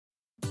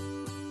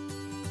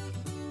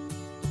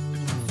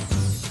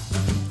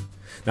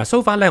嗱，so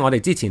far咧，我哋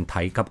之前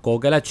提及過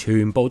嘅咧，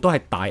全部都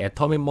係大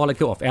atomic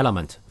molecule of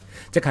element，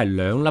 即係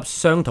兩粒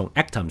相同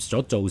atoms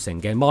所造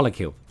成嘅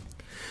molecule。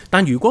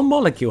但如果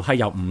molecule 係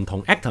由唔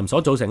同 atom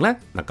所組成咧，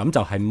嗱咁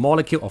就係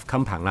molecule of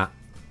compound 啦。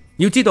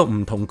要知道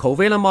唔同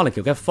covalent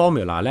molecule 嘅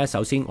formula 咧，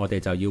首先我哋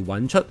就要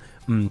揾出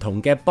唔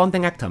同嘅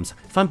bonding atoms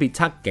分別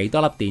測幾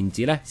多粒電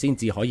子咧，先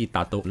至可以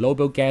達到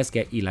noble gas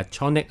嘅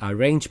electronic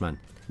arrangement，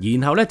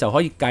 然後咧就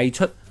可以計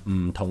出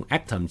唔同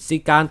atom 之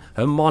間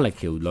喺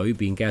molecule 裏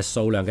邊嘅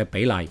數量嘅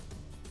比例。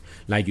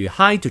例如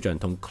hydrogen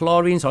同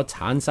chlorine 所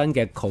產生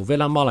嘅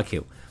covalent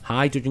molecule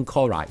hydrogen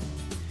chloride，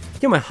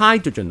 因為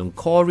hydrogen 同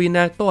chlorine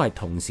咧都係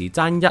同時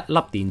爭一粒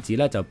電子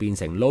咧就變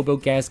成 noble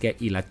gas 嘅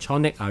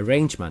electronic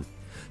arrangement，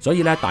 所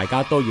以咧大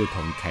家都要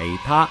同其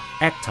他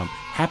atom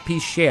happy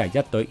share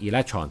一對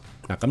electron，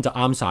 嗱咁就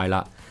啱晒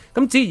啦。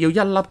咁只要一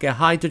粒嘅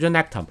hydrogen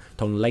atom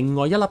同另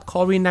外一粒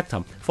chlorine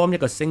atom form 一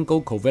個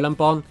single covalent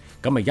bond，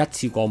 咁咪一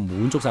次過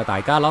滿足晒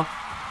大家咯。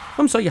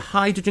咁所以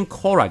hydrogen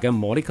chloride 嘅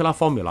molecular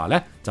formula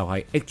咧就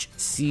係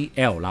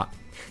HCl 啦，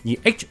而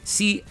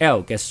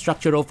HCl 嘅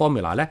structural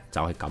formula 咧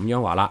就係咁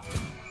樣話啦。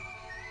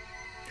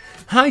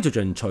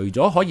Hydrogen 除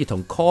咗可以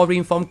同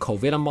chlorine form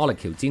covalent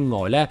molecule 之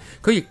外咧，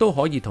佢亦都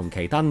可以同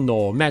其他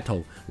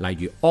non-metal 例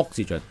如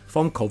oxygen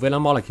form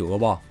covalent molecule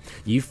嘅，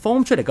而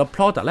form 出嚟嘅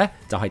product 咧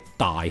就係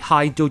大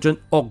hydrogen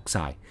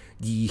oxide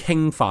二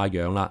氫化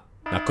氧啦。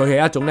嗱，佢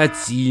係一種咧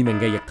致命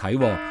嘅液體，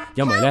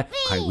因為咧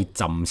佢係會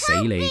浸死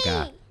你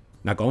㗎。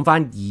嗱，講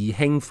翻二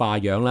氫化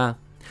氧啦，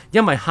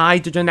因為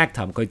hydrogen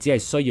atom 佢只係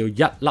需要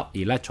一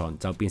粒 electron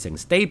就變成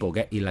stable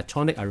嘅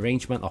electronic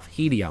arrangement of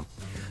helium，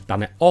 但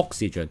係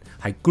oxygen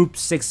係 group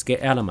 6嘅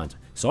element，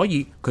 所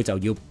以佢就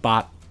要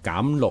8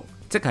減6，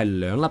即係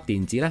2粒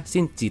電子咧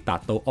先至達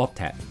到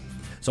octet，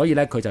 所以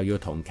咧佢就要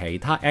同其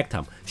他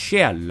atom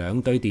share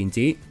 2對電子，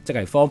即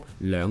係 form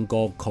 2個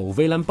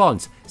covalent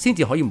bonds 先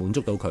至可以滿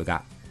足到佢㗎。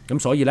咁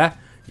所以咧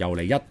又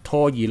嚟一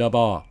拖二啦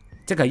噃。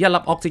即係一粒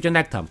oxygen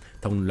atom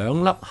同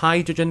2粒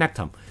hydrogen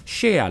atom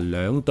share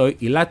 2對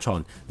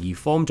electron 而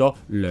form 咗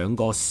2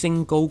個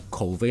single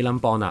covalent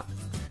bond 啦。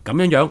咁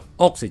樣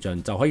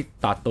oxygen 就可以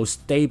達到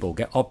stable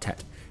嘅 octet，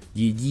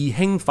 而二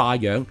氫化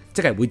氧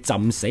即係會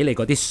浸死你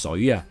嗰啲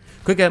水啊，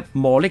佢嘅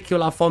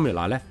molecular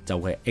formula 咧就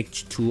係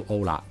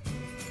H2O 啦。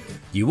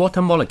而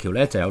water molecule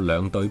咧就有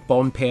2對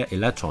bond pair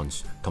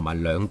electrons 同埋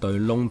2對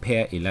lone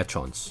pair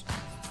electrons。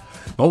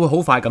我會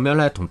好快咁樣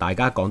咧同大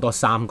家講多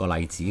3個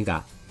例子㗎。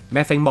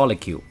Methane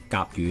molecule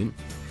甲烷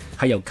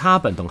係由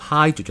carbon 同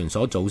hydrogen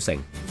所組成。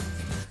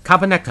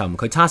Carbon atom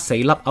佢差4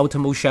粒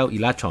outermost shell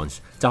electrons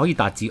就可以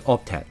達至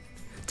octet，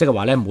 即係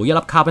話咧每一粒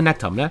carbon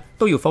atom 咧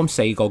都要 form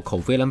 4個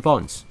covalent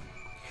bonds，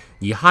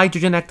 而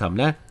hydrogen atom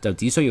咧就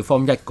只需要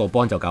form 1個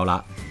bond 就夠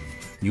啦。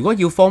如果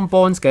要 form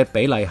bonds 嘅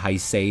比例係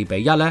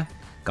4:1咧，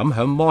咁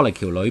喺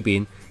molecule 裏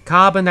邊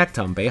carbon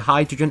atom 比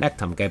hydrogen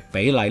atom 嘅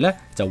比例咧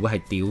就會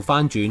係調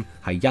翻轉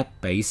係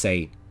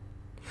1:4。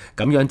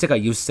咁樣即係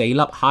要4粒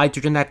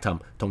hydrogen atom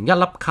同1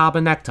粒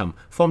carbon atom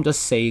form 咗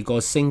4個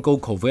single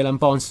covalent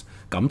bonds，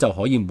 咁就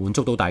可以滿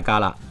足到大家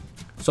啦。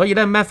所以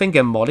咧 methane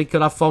嘅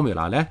molecular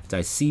formula 咧就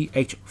係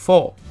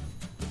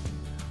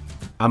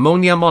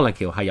CH4。Ammonia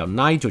molecule 係由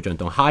nitrogen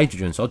同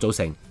hydrogen 所組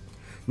成。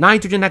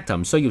Nitrogen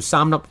atom 需要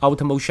3粒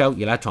outermost shell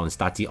electrons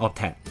達至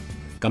octet，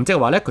 咁即係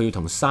話咧佢要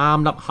同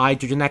3粒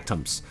hydrogen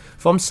atoms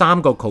form 3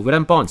個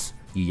covalent bonds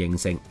而形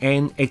成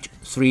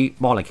NH3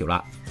 molecule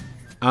啦。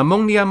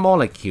Ammonia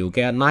molecule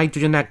嘅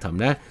nitrogen atom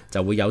咧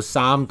就會有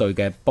3對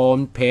嘅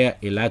bond pair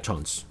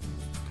electrons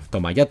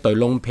同埋1對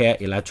lone pair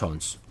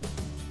electrons。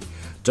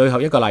最後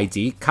一個例子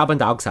carbon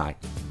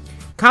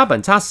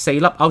dioxide，carbon 差4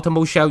粒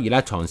outermost shell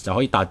electrons 就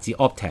可以達至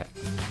octet，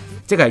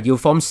 即係要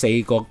form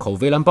 4個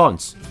covalent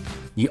bonds，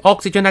 而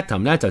oxygen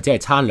atom 咧就只係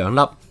差2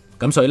粒，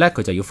咁所以咧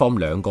佢就要 form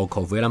 2個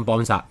covalent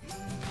bonds 啦。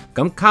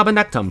咁 carbon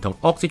atom 同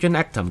oxygen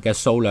atom 嘅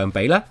數量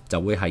比咧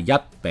就會係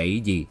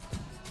1:2。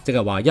即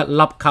係話一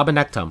粒 carbon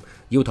atom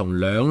要同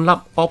2粒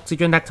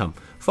oxygen atom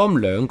form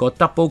 2個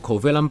double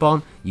covalent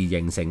bond 而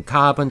形成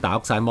carbon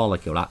dioxide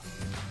molecule 啦。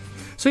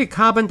所以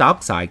carbon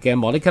dioxide 嘅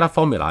molecular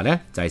formula 咧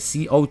就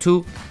係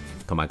CO2，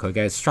 同埋佢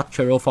嘅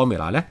structural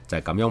formula 咧就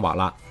係咁樣畫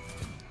啦。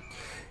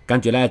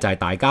跟住咧就係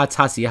大家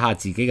測試一下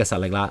自己嘅實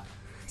力啦，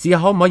試下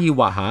可唔可以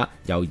畫下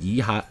由以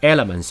下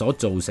element 所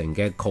造成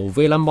嘅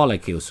covalent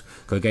molecules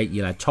佢嘅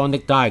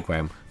electronic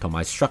diagram 同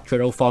埋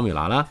structural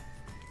formula 啦。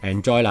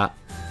Enjoy 啦！